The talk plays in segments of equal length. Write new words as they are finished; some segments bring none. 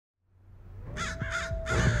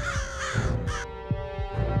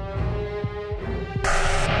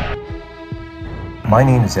My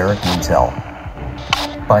name is Eric Mintel.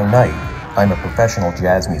 By night, I'm a professional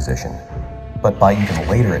jazz musician, but by even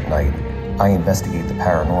later at night, I investigate the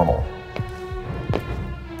paranormal.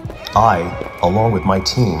 I, along with my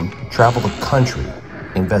team, travel the country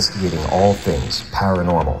investigating all things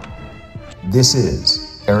paranormal. This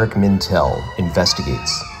is Eric Mintel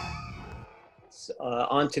Investigates.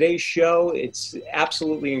 On today's show, it's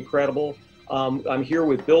absolutely incredible. I'm here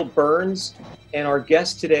with Bill Birnes, and our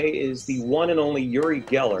guest today is the one and only Uri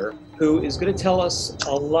Geller, who is going to tell us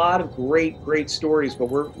a lot of great stories, but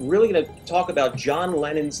we're really going to talk about John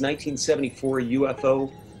Lennon's 1974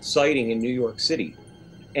 UFO sighting in New York City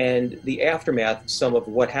and the aftermath of some of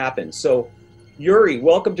what happened. So, Uri,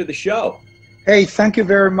 welcome to the show. Hey, thank you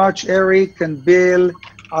very much, Eric and Bill.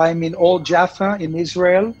 I'm in Old Jaffa in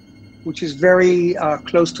Israel, which is very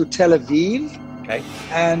close to Tel Aviv. Okay.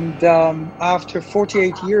 And after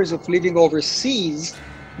 48 years of living overseas,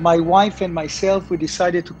 my wife and myself, we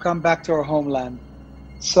decided to come back to our homeland.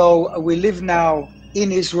 So we live now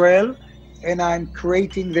in Israel, and I'm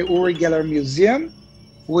creating the Uri Geller Museum,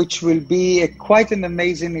 which will be quite an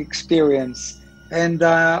amazing experience. And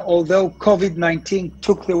although COVID-19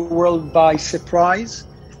 took the world by surprise,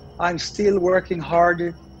 I'm still working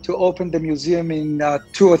hard to open the museum in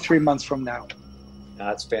 2 or 3 months from now.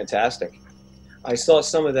 That's fantastic. I saw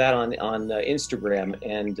some of that on Instagram,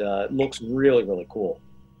 and it looks really cool.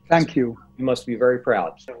 Thank you. You must be very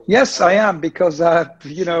proud. Yes, I am, because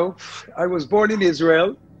you know, I was born in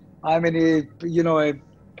Israel. I'm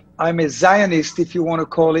I'm a Zionist, if you want to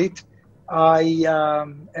call it. I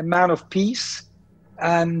am a man of peace,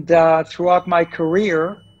 and throughout my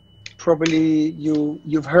career, probably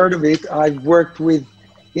you've heard of it. I've worked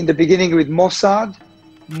in the beginning with Mossad.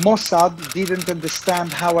 Mossad didn't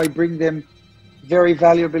understand how I bring them very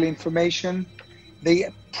valuable information. They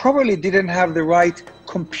probably didn't have the right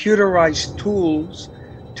computerized tools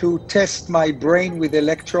to test my brain with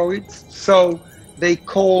electrodes. So they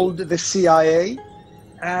called the CIA,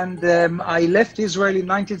 and I left Israel in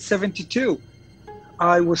 1972.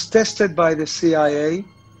 I was tested by the CIA,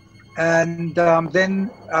 and then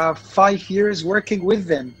 5 years working with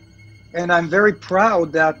them. And I'm very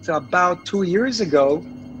proud that about 2 years ago,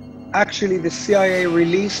 actually the CIA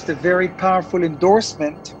released a very powerful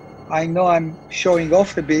endorsement. I know I'm showing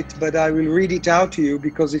off a bit, but I will read it out to you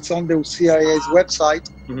because it's on the CIA's website,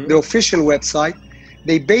 the official website.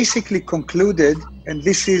 They basically concluded, and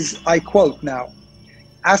this is, I quote now,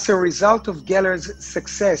 "As a result of Geller's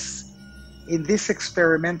success in this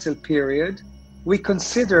experimental period, we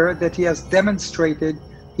consider that he has demonstrated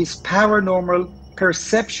his paranormal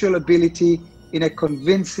perceptual ability in a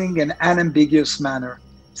convincing and unambiguous manner.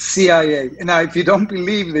 CIA." And now, if you don't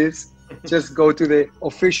believe this, just go to the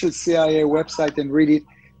official CIA website and read it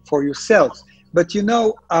for yourselves. But you know,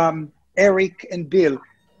 Eric and Bill,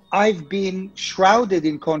 I've been shrouded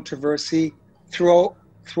in controversy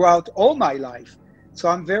throughout all my life. So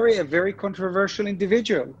I'm a very controversial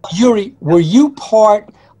individual. Uri, were you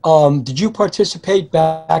did you participate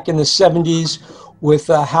back in the 70s with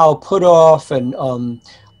Hal Puthoff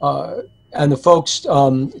and the folks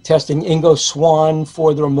testing Ingo Swann for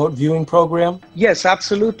the remote viewing program? Yes,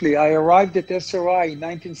 absolutely. I arrived at SRI in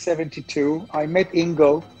 1972. I met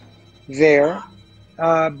Ingo there.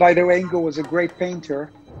 By the way, Ingo was a great painter.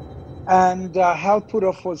 And Hal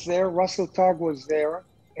Puthoff was there, Russell Targ was there,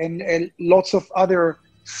 and lots of other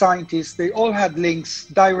scientists. They all had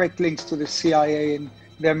direct links to the CIA and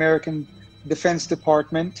the American Defense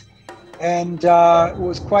Department. And it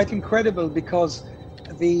was quite incredible because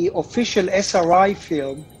the official SRI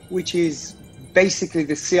film, which is basically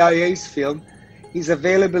the CIA's film, is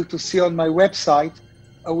available to see on my website,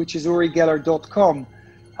 which is urigeller.com.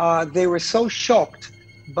 They were so shocked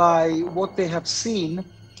by what they have seen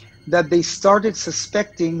that they started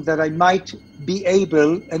suspecting that I might be able,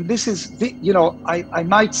 and this is, I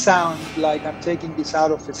might sound like I'm taking this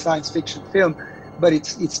out of a science fiction film, but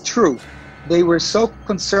it's true. They were so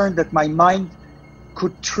concerned that my mind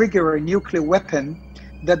could trigger a nuclear weapon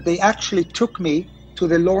that they actually took me to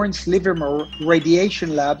the Lawrence Livermore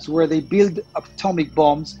radiation labs where they build atomic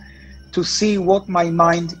bombs to see what my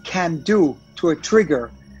mind can do to a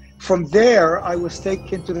trigger. From there, I was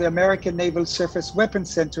taken to the American Naval Surface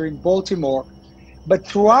Weapons Center in Baltimore. But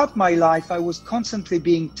throughout my life, I was constantly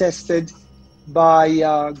being tested by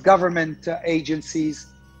government agencies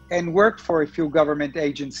and worked for a few government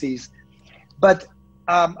agencies. But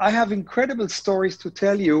I have incredible stories to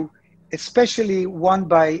tell you, especially one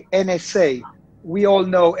by NSA. We all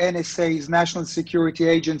know NSA is National Security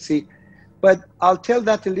Agency, but I'll tell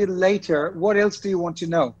that a little later. What else do you want to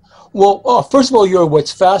know? Well, first of all,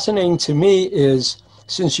 what's fascinating to me is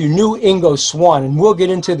since you knew Ingo Swann, and we'll get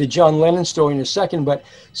into the John Lennon story in a second, but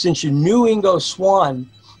since you knew Ingo Swann,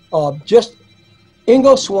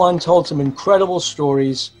 Ingo Swann told some incredible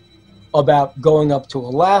stories about going up to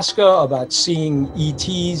Alaska, about seeing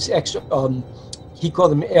ETs, he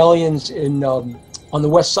called them aliens on the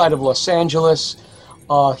west side of Los Angeles.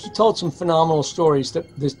 He told some phenomenal stories.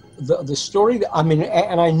 The story that, I mean,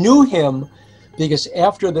 and I knew him because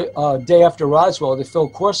after the Day After Roswell, the Phil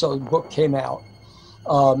Corso book came out,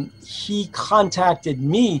 he contacted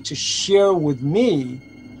me to share with me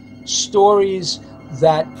stories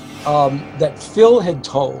that Phil had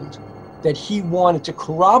told that he wanted to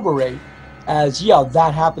corroborate as, yeah,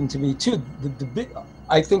 that happened to me too.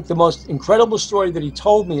 I think the most incredible story that he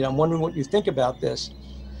told me, and I'm wondering what you think about this,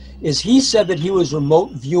 is he said that he was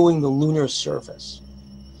remote viewing the lunar surface.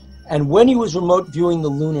 And when he was remote viewing the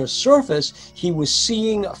lunar surface, he was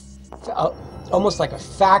seeing almost like a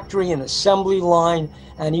factory, an assembly line,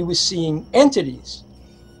 and he was seeing entities,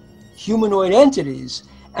 humanoid entities.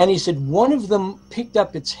 And he said one of them picked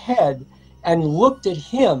up its head and looked at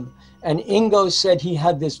him. And Ingo said he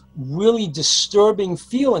had this really disturbing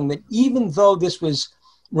feeling that even though this was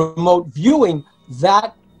remote viewing,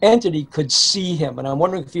 that entity could see him. And I'm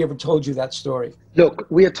wondering if he ever told you that story. Look,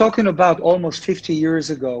 we are talking about almost 50 years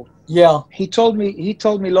ago. Yeah. He told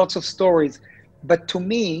me lots of stories, but to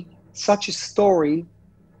me, such a story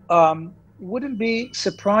wouldn't be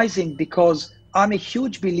surprising because I'm a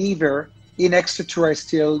huge believer in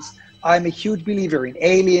extraterrestrials. I'm a huge believer in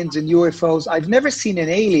aliens and UFOs. I've never seen an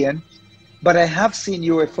alien, but I have seen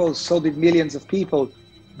UFOs. So did millions of people.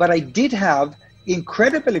 But I did have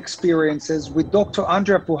incredible experiences with Dr.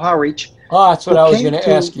 Andrea Puharich. That's what I was going to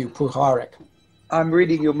ask you, Puharich. I'm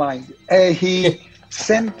reading your mind. He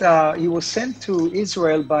was sent to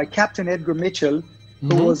Israel by Captain Edgar Mitchell,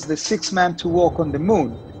 who was the sixth man to walk on the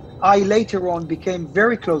moon. I later on became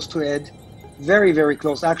very close to Ed, very, very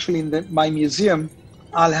close. Actually, in my museum,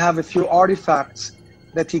 I'll have a few artifacts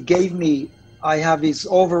that he gave me. I have his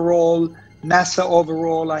overall, NASA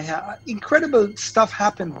overall. I have incredible stuff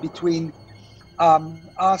happened between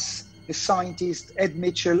us, the scientist, Ed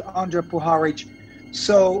Mitchell, Andrea Puharich.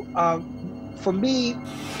 So for me,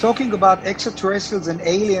 talking about extraterrestrials and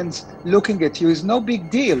aliens looking at you is no big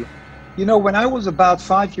deal. You know, when I was about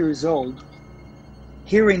 5 years old,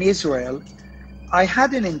 here in Israel, I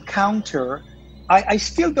had an encounter. I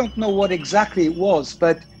still don't know what exactly it was,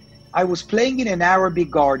 but I was playing in an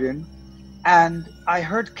Arabic garden and I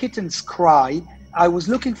heard kittens cry. I was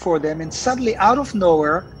looking for them, and suddenly out of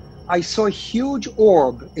nowhere, I saw a huge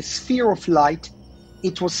orb, a sphere of light.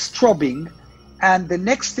 It was strobing. And the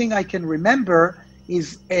next thing I can remember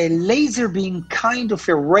is a laser beam, kind of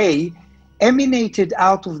a ray, emanated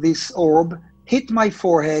out of this orb, hit my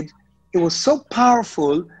forehead. It was so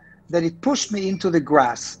powerful that it pushed me into the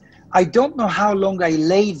grass. I don't know how long I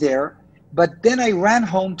lay there, but then I ran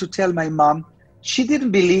home to tell my mom. She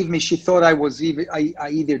didn't believe me. She thought I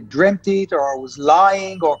either dreamt it or I was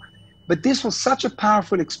lying, but this was such a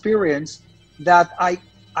powerful experience that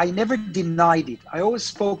I never denied it. I always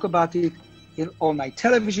spoke about it in all my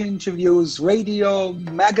television interviews, radio,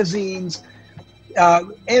 magazines.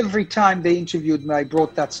 Every time they interviewed me, I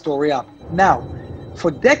brought that story up. Now,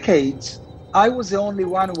 for decades, I was the only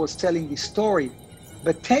one who was telling this story.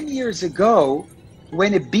 But 10 years ago,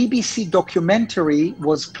 when a BBC documentary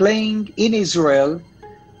was playing in Israel,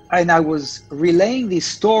 and I was relaying this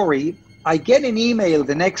story, I get an email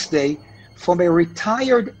the next day from a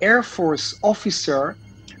retired Air Force officer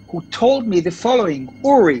who told me the following: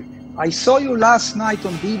 Uri, I saw you last night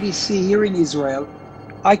on BBC here in Israel.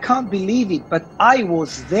 I can't believe it, but I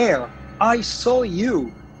was there. I saw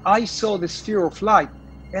you. I saw the sphere of light.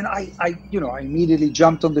 And I immediately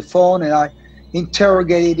jumped on the phone and I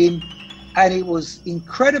interrogated him. And it was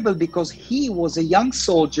incredible because he was a young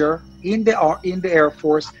soldier in the Air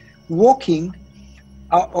Force walking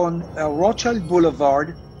on Rothschild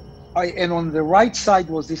Boulevard. And on the right side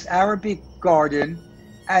was this Arabic garden.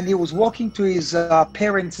 And he was walking to his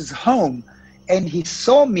parents' home. And he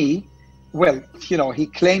saw me. Well, he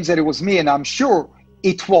claims that it was me, and I'm sure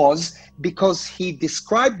it was, because he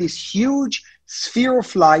described this huge sphere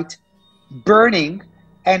of light burning,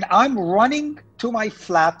 and I'm running to my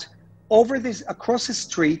flat across the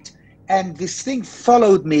street, and this thing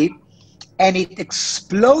followed me, and it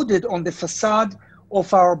exploded on the facade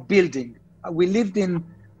of our building. We lived in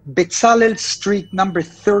Bezalel Street number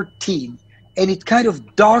 13, and it kind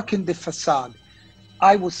of darkened the facade.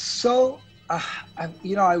 I was so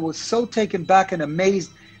taken back and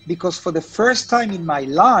amazed, because for the first time in my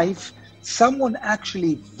life, someone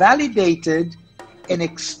actually validated an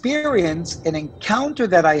experience, an encounter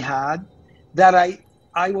that I had, that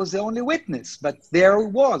I was the only witness, but there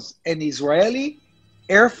was an Israeli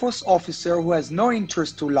Air Force officer who has no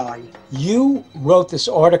interest to lie. You wrote this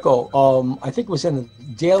article, I think it was in the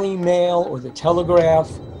Daily Mail or the Telegraph,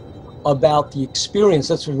 about the experience,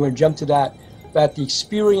 that's when we're going to jump to that, about the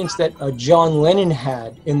experience that John Lennon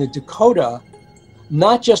had in the Dakota,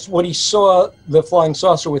 not just what he saw, the flying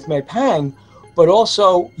saucer with May Pang, but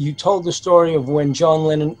also you told the story of when John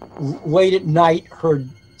Lennon late at night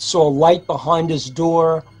saw a light behind his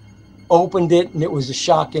door, opened it, and it was a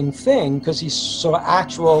shocking thing because he saw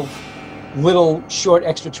actual little short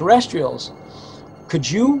extraterrestrials. Could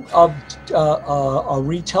you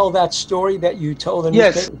retell that story that you told in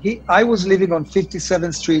Yes, I was living on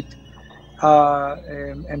 57th Street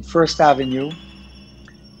and First Avenue,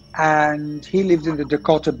 and he lived in the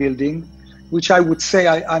Dakota building, which I would say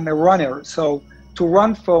I'm a runner. So to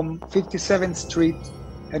run from 57th Street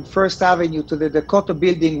and First Avenue to the Dakota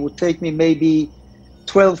building would take me maybe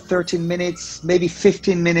 12, 13 minutes, maybe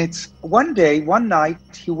 15 minutes. One night,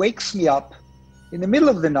 he wakes me up in the middle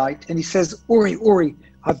of the night and he says, Uri,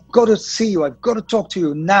 I've got to see you. I've got to talk to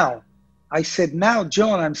you now. I said, now,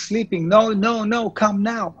 John, I'm sleeping. No, come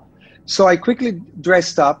now. So I quickly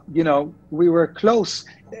dressed up, we were close.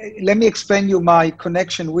 Let me explain you my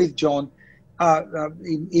connection with John.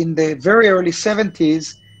 In the very early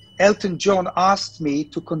 70s, Elton John asked me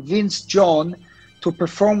to convince John to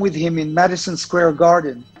perform with him in Madison Square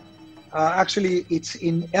Garden. Actually, it's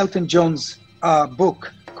in Elton John's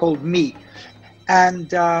book called Me.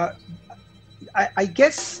 And I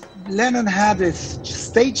guess Lennon had a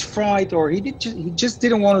stage fright, or he just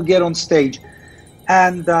didn't want to get on stage.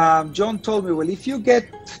 And John told me, well, if you get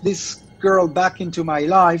this girl back into my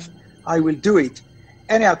life, I will do it.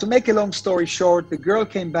 Anyhow, to make a long story short, the girl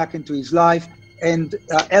came back into his life, and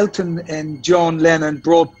Elton and John Lennon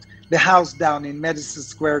brought the house down in Madison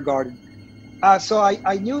Square Garden. So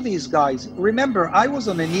I knew these guys. Remember, I was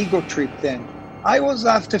on an ego trip then. I was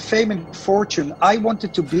after fame and fortune. I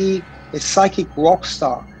wanted to be a psychic rock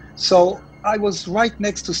star. So I was right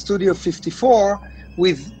next to Studio 54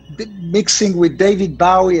 mixing with David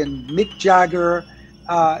Bowie and Mick Jagger,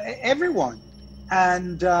 everyone.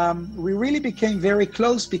 And we really became very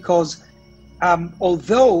close because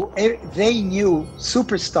although they knew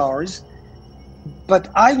superstars, but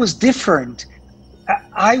I was different.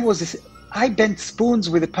 I bent spoons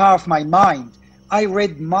with the power of my mind. I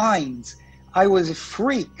read minds. I was a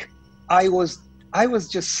freak. I was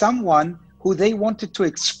just someone who they wanted to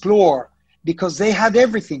explore because they had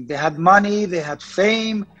everything. They had money, they had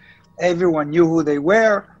fame, everyone knew who they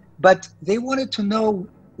were, but they wanted to know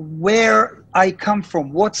where I come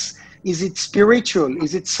from. Is it spiritual?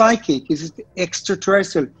 Is it psychic? Is it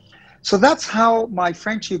extraterrestrial? So that's how my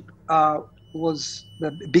friendship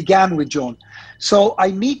began with John. So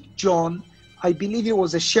I meet John, I believe it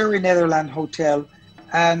was a Sherry Netherland hotel,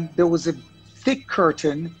 and there was a thick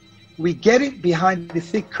curtain. We get it behind the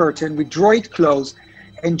thick curtain, we draw it close,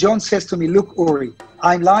 and John says to me, look, Uri,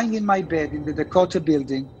 I'm lying in my bed in the Dakota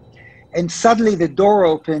building, and suddenly the door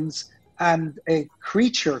opens and a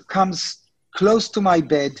creature comes close to my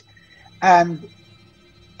bed, and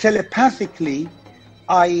telepathically,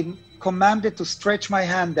 I'm commanded to stretch my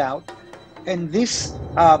hand out, and this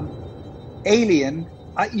alien,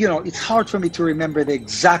 it's hard for me to remember the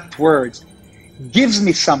exact words, gives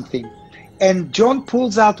me something. And John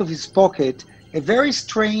pulls out of his pocket a very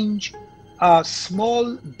strange,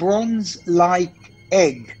 small bronze-like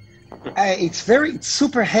egg. It's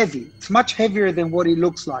super heavy. It's much heavier than what it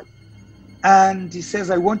looks like. And he says,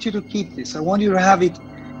 I want you to keep this. I want you to have it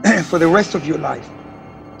for the rest of your life.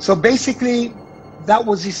 So basically, that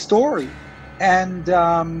was his story. And,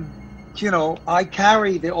 I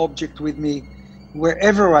carry the object with me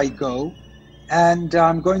wherever I go. And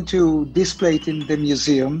I'm going to display it in the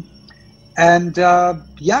museum. And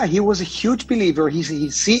he was a huge believer. He's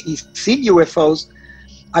seen UFOs.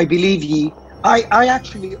 I believe I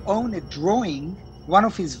actually own a drawing, one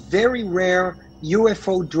of his very rare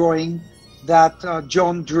UFO drawing that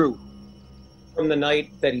John drew. From the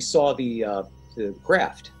night that he saw the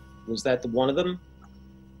craft, was that one of them?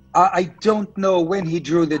 I don't know when he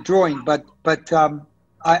drew the drawing, but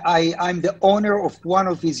I'm the owner of one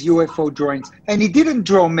of his UFO drawings, and he didn't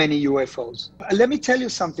draw many UFOs. Let me tell you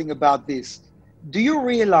something about this. Do you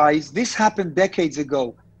realize this happened decades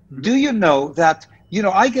ago? Do you know that,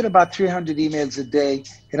 I get about 300 emails a day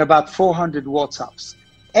and about 400 WhatsApps.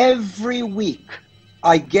 Every week,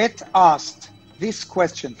 I get asked this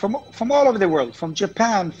question from all over the world, from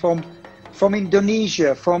Japan, from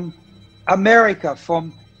Indonesia, from America,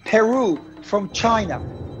 from Peru, from China.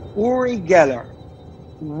 Uri Geller,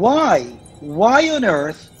 why on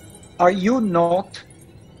earth are you not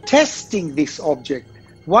testing this object.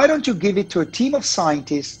 Why don't you give it to a team of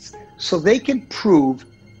scientists so they can prove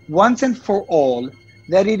once and for all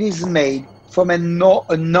that it is made from a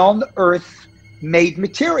non-Earth made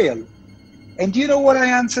material? And do you know what I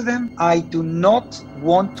answer them? I do not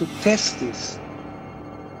want to test this.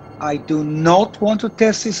 I do not want to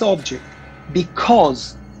test this object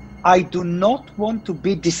because I do not want to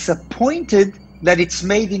be disappointed that it's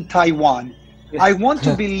made in Taiwan. I want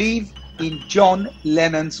to believe in John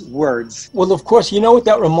Lennon's words. Well, of course, you know what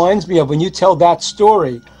that reminds me of when you tell that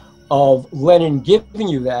story of Lennon giving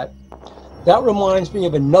you that. That reminds me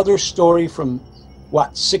of another story from,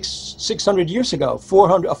 what, 600 years ago,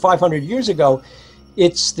 500 years ago.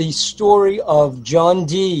 It's the story of John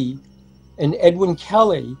Dee and Edwin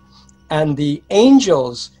Kelly and the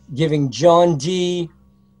angels giving John Dee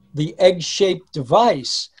the egg-shaped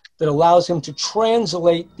device that allows him to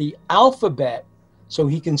translate the alphabet so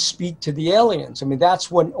he can speak to the aliens. I mean,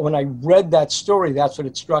 that's when I read that story, that's what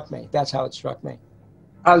it struck me. That's how it struck me.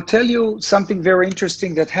 I'll tell you something very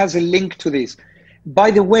interesting that has a link to this.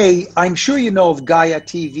 By the way, I'm sure you know of Gaia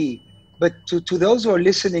TV, but to those who are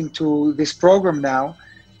listening to this program now,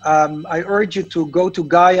 I urge you to go to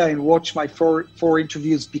Gaia and watch my four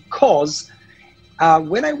interviews, because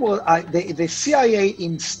when the CIA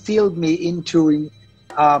instilled me into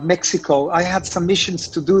Mexico. I had some missions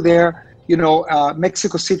to do there. You know,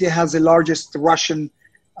 Mexico City has the largest Russian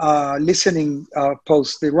listening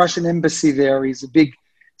post. The Russian embassy there is a big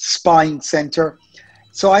spying center.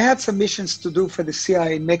 So I had some missions to do for the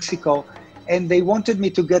CIA in Mexico, and they wanted me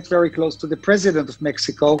to get very close to the president of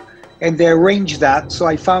Mexico, and they arranged that. So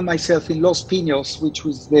I found myself in Los Pinos, which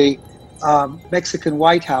was the Mexican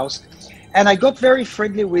White House, and I got very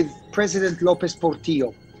friendly with President Lopez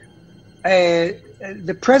Portillo.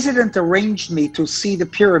 The president arranged me to see the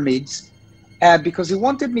pyramids because he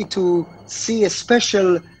wanted me to see a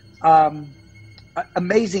special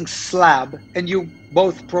amazing slab, and you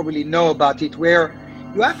both probably know about it, where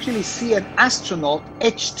you actually see an astronaut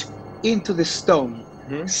etched into the stone,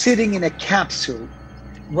 sitting in a capsule.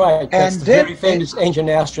 Right, that's the very famous ancient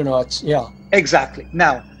astronauts, yeah. Exactly.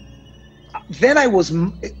 Now, then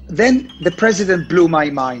the president blew my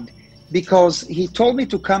mind, because he told me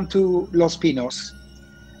to come to Los Pinos.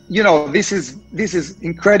 You know, this is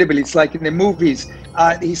incredible. It's like in the movies.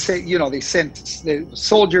 He said, you know, they sent the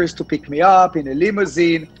soldiers to pick me up in a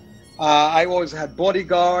limousine. I always had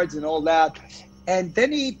bodyguards and all that. And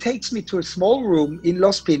then he takes me to a small room in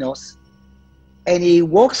Los Pinos, and he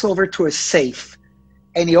walks over to a safe,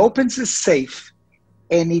 and he opens the safe,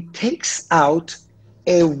 and he takes out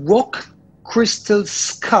a rock crystal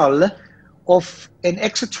skull of an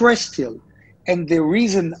extraterrestrial. And the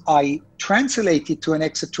reason I translate it to an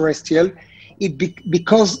extraterrestrial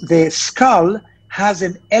because the skull has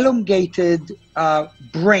an elongated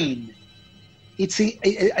brain.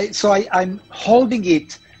 I'm holding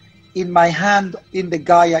it in my hand in the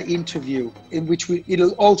Gaia interview, in which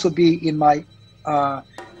it'll also be in my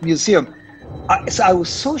museum. So I was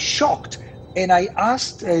so shocked, and I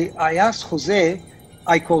asked Jose,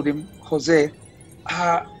 I called him Jose,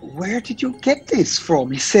 where did you get this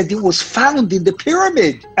from? He said it was found in the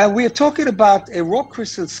pyramid. And we're talking about a rock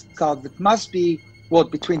crystal skull that must be,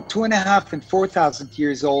 what, between 2,500 and 4,000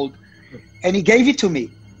 years old. And he gave it to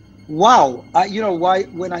me. Wow. You know, why?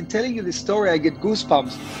 When I'm telling you the story, I get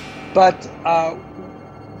goosebumps. But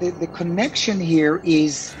the connection here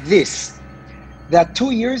is this, that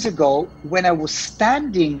 2 years ago, when I was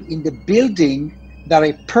standing in the building that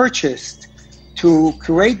I purchased to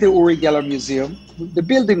create the Uri Geller Museum, the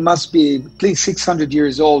building must be at least 600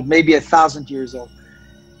 years old, maybe 1,000 years old.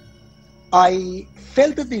 I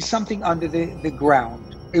felt that there's something under the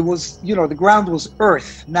ground. It was, you know, the ground was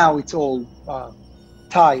earth. Now it's all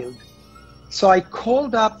tiled. So I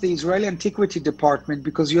called up the Israeli Antiquity Department,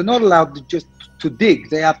 because you're not allowed to dig.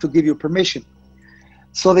 They have to give you permission.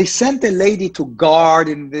 So they sent a lady to guard,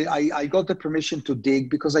 and I got the permission to dig,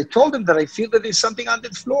 because I told them that I feel that there's something under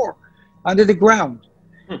the floor, under the ground.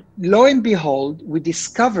 Lo and behold, we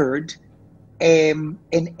discovered an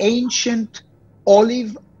ancient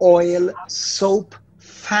olive oil soap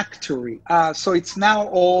factory. So it's now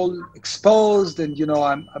all exposed, and you know,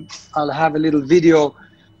 I'll have a little video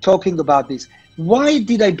talking about this. Why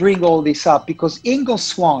did I bring all this up? Because Ingo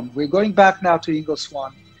Swann, we're going back now to Ingo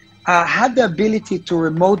Swann, had the ability to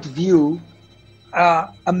remote view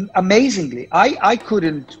amazingly. I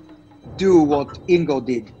couldn't do what Ingo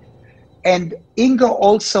did. And Ingo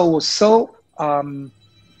also was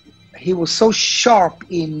he was so sharp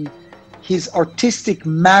in his artistic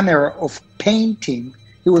manner of painting.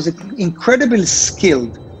 He was incredibly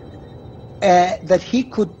skilled that he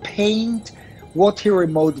could paint what he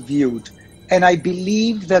remote viewed. And I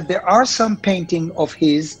believe that there are some painting of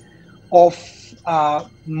his of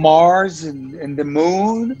Mars and the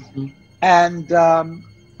moon. Mm-hmm. And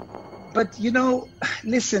but you know,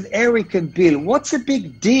 listen, Eric and Bill, what's a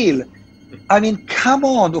big deal? I mean, come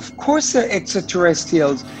on, of course they're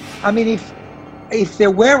extraterrestrials. I mean, if they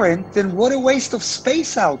weren't, then what a waste of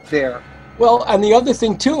space out there. Well, and the other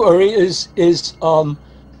thing too, Uri, is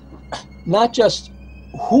not just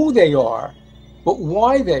who they are, but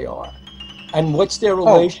why they are, and what's their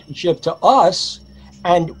relationship to us,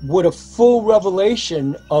 and would a full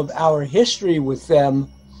revelation of our history with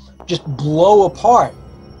them just blow apart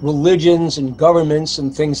religions and governments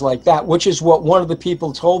and things like that, which is what one of the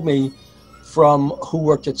people told me from who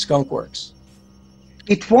worked at Skunkworks.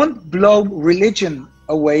 It won't blow religion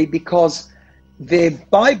away because the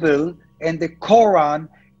Bible and the Quran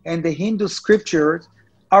and the Hindu scriptures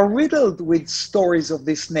are riddled with stories of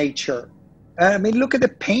this nature. I mean, look at the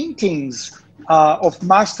paintings of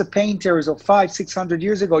master painters of 500-600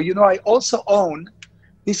 years ago. You know, I also own,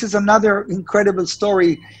 this is another incredible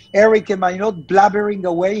story. Eric, am I not blabbering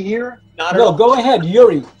away here? Not No, go ahead,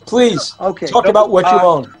 Uri, please. Okay. Talk about what you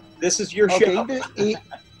own. This is your Okay, show.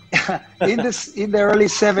 in the early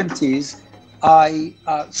 70s,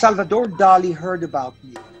 Salvador Dali heard about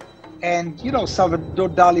me. And, you know, Salvador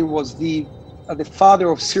Dali was the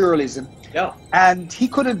father of surrealism. Yeah. And he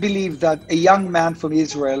couldn't believe that a young man from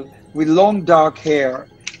Israel with long dark hair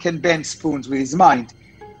can bend spoons with his mind.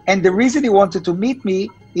 And the reason he wanted to meet me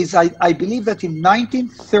is I believe that in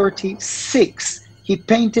 1936, he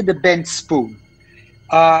painted a bent spoon.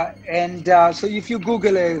 So if you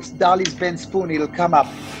Google Dali's bent spoon, it'll come up.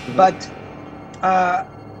 But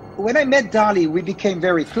when I met Dali, we became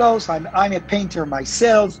very close. I'm a painter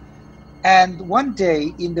myself. And one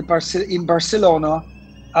day in Barcelona,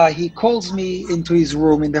 he calls me into his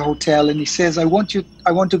room in the hotel and he says, I want to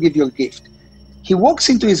give you a gift. He walks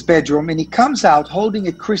into his bedroom and he comes out holding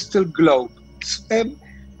a crystal globe,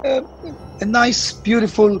 a nice,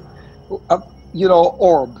 beautiful,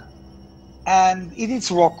 orb. And it is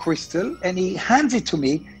rock crystal. And he hands it to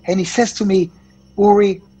me and he says to me,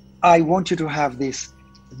 Uri, I want you to have this.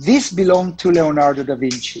 This belonged to Leonardo da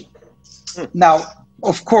Vinci. Now,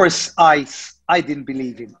 of course, I didn't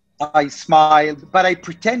believe him. I smiled, but I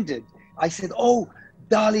pretended. I said, oh,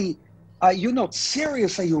 Dali, you're not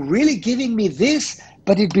serious. Are you really giving me this?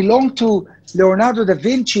 But it belonged to Leonardo da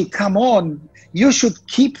Vinci. Come on, you should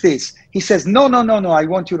keep this. He says, no, I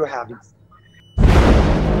want you to have it.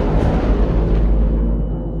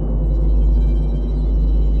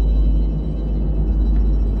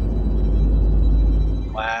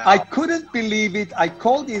 Wow. I couldn't believe it. I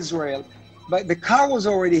called Israel, but the car was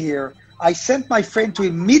already here. I sent my friend to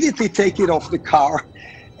immediately take it off the car.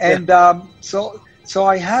 And so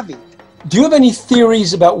I have it. Do you have any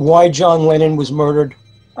theories about why John Lennon was murdered?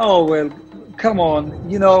 Oh, well, come on.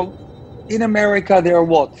 You know, in America, there are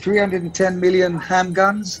what, 310 million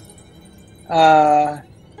handguns?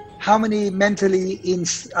 How many mentally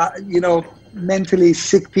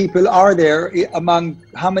sick people are there among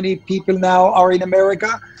how many people now are in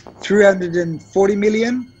America? 340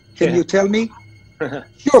 million? Can you tell me?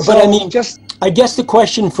 Sure, but I mean, I guess the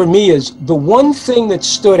question for me is the one thing that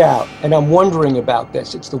stood out, and I'm wondering about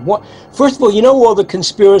this. It's the one. First of all, you know all the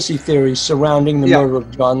conspiracy theories surrounding the murder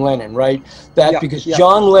of John Lennon, right? That because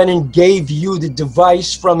John Lennon gave you the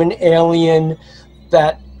device from an alien,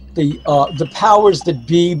 that the powers that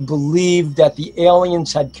be believed that the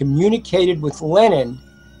aliens had communicated with Lennon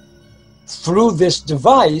through this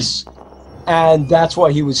device, and that's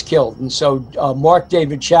why he was killed. And so Mark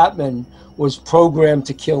David Chapman was programmed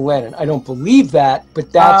to kill Lennon. I don't believe that,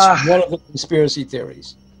 but that's one of the conspiracy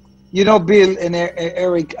theories. You know, Bill and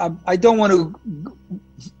Eric, I don't want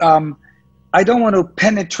to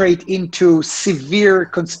penetrate into severe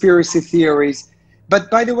conspiracy theories. But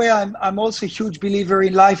by the way, I'm also a huge believer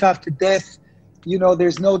in life after death. You know,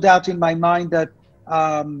 there's no doubt in my mind that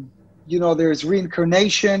there's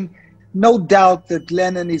reincarnation. No doubt that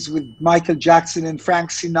Lennon is with Michael Jackson and Frank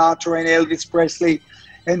Sinatra and Elvis Presley,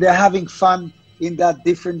 and they're having fun in that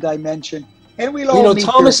different dimension. And we'll all meet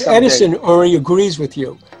Thomas there someday. Edison, Uri, agrees with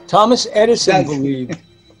you. Thomas Edison believed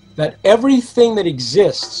that everything that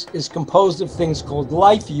exists is composed of things called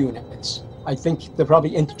life units. I think they're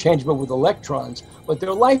probably interchangeable with electrons, but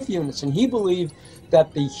they're life units. And he believed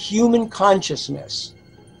that the human consciousness,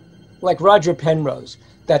 like Roger Penrose,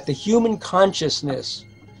 that the human consciousness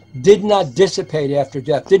did not dissipate after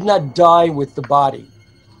death, did not die with the body.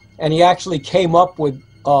 And he actually came up with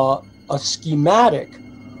a schematic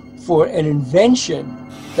for an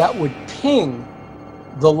invention that would ping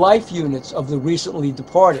the life units of the recently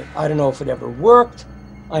departed. I don't know if it ever worked.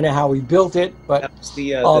 I know how he built it, but that was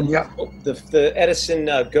the Edison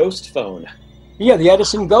ghost phone. Yeah, the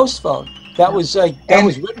Edison ghost phone. That was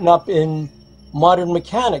was written up in Modern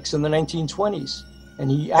Mechanics in the 1920s, and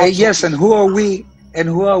he actually, yes. And who are we? And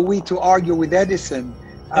who are we to argue with Edison?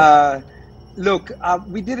 Look,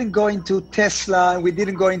 we didn't go into Tesla. We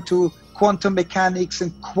didn't go into quantum mechanics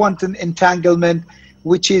and quantum entanglement,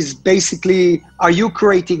 which is basically, are you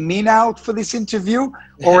creating me now for this interview,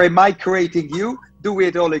 or am I creating you? Do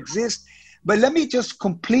we all exist? But let me just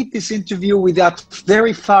complete this interview with that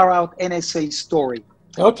very far out NSA story.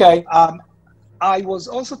 Okay. I was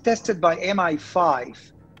also tested by MI5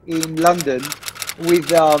 in London with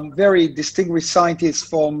very distinguished scientists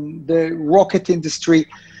from the rocket industry.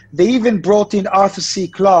 They even brought in Arthur C.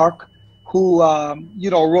 Clarke, who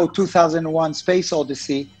wrote 2001 Space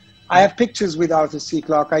Odyssey. I have pictures with Arthur C.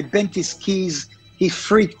 Clarke. I bent his keys. He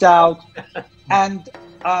freaked out. And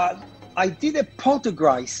I did a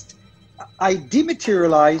poltergeist. I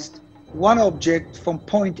dematerialized one object from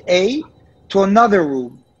point A to another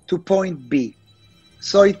room, to point B.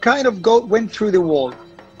 So it kind of went through the wall.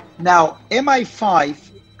 Now,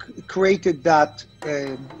 MI5 created that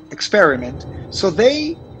experiment, so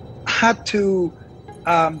they had to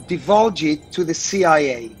divulge it to the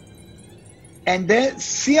CIA. And the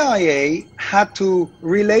CIA had to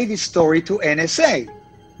relay this story to NSA,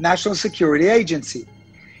 National Security Agency.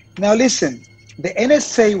 Now listen, the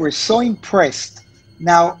NSA were so impressed.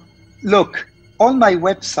 Now, look, on my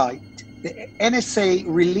website, the NSA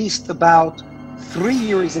released about 3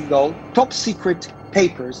 years ago top secret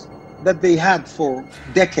papers that they had for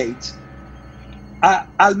decades.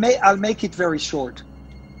 I'll make it very short.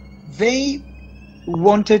 They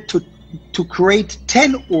wanted to create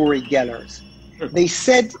 10 Uri Gellers. They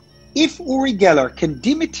said, if Uri Geller can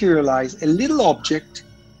dematerialize a little object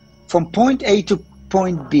from point A to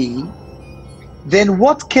point B, then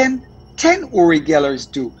what can 10 Uri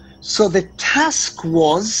Gellers do? So the task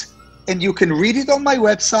was, and you can read it on my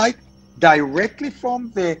website directly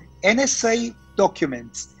from the NSA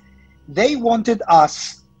documents, they wanted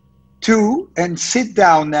us to, and sit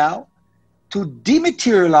down now, to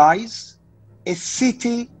dematerialize a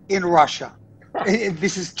city in Russia.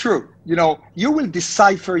 This is true. You know, you will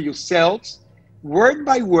decipher yourselves, word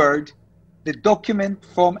by word, the document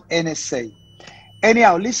from NSA.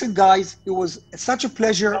 Anyhow, listen, guys, it was such a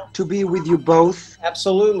pleasure to be with you both.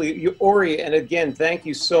 Absolutely. Uri, and again, thank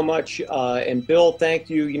you so much. And Bill, thank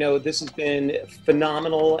you. You know, this has been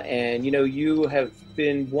phenomenal. And, you know, you have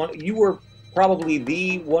been you were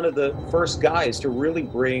probably one of the first guys to really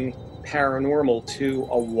bring paranormal to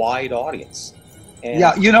a wide audience. And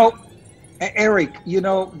yeah, you know, Eric, you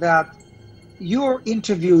know that you're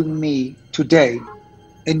interviewing me today,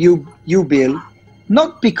 and you Bill,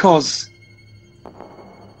 not because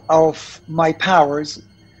of my powers,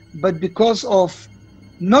 but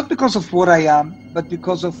not because of what I am, but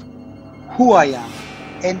because of who I am.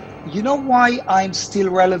 And you know why I'm still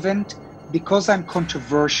relevant? Because I'm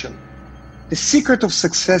controversial. The secret of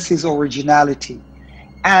success is originality.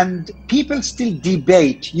 And people still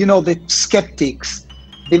debate, you know, the skeptics,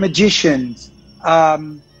 the magicians.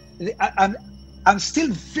 I'm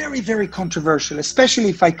still very, very controversial, especially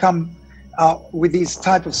if I come with these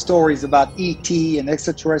type of stories about ET and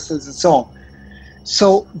extraterrestrials and so on.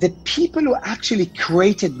 So the people who actually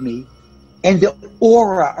created me and the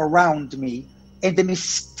aura around me and the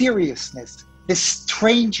mysteriousness, the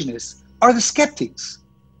strangeness are the skeptics.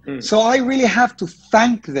 So I really have to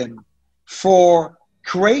thank them for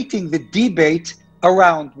creating the debate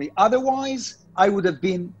around me. Otherwise, I would have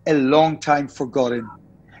been a long time forgotten.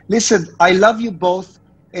 Listen, I love you both,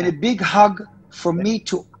 and a big hug from me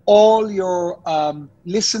to all your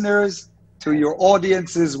listeners, to your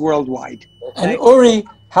audiences worldwide. And Uri,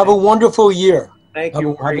 have a wonderful year. Thank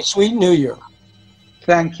you. Have a sweet New Year.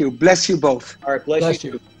 Thank you. Bless you both. All right, bless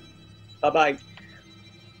you. You. Bye-bye.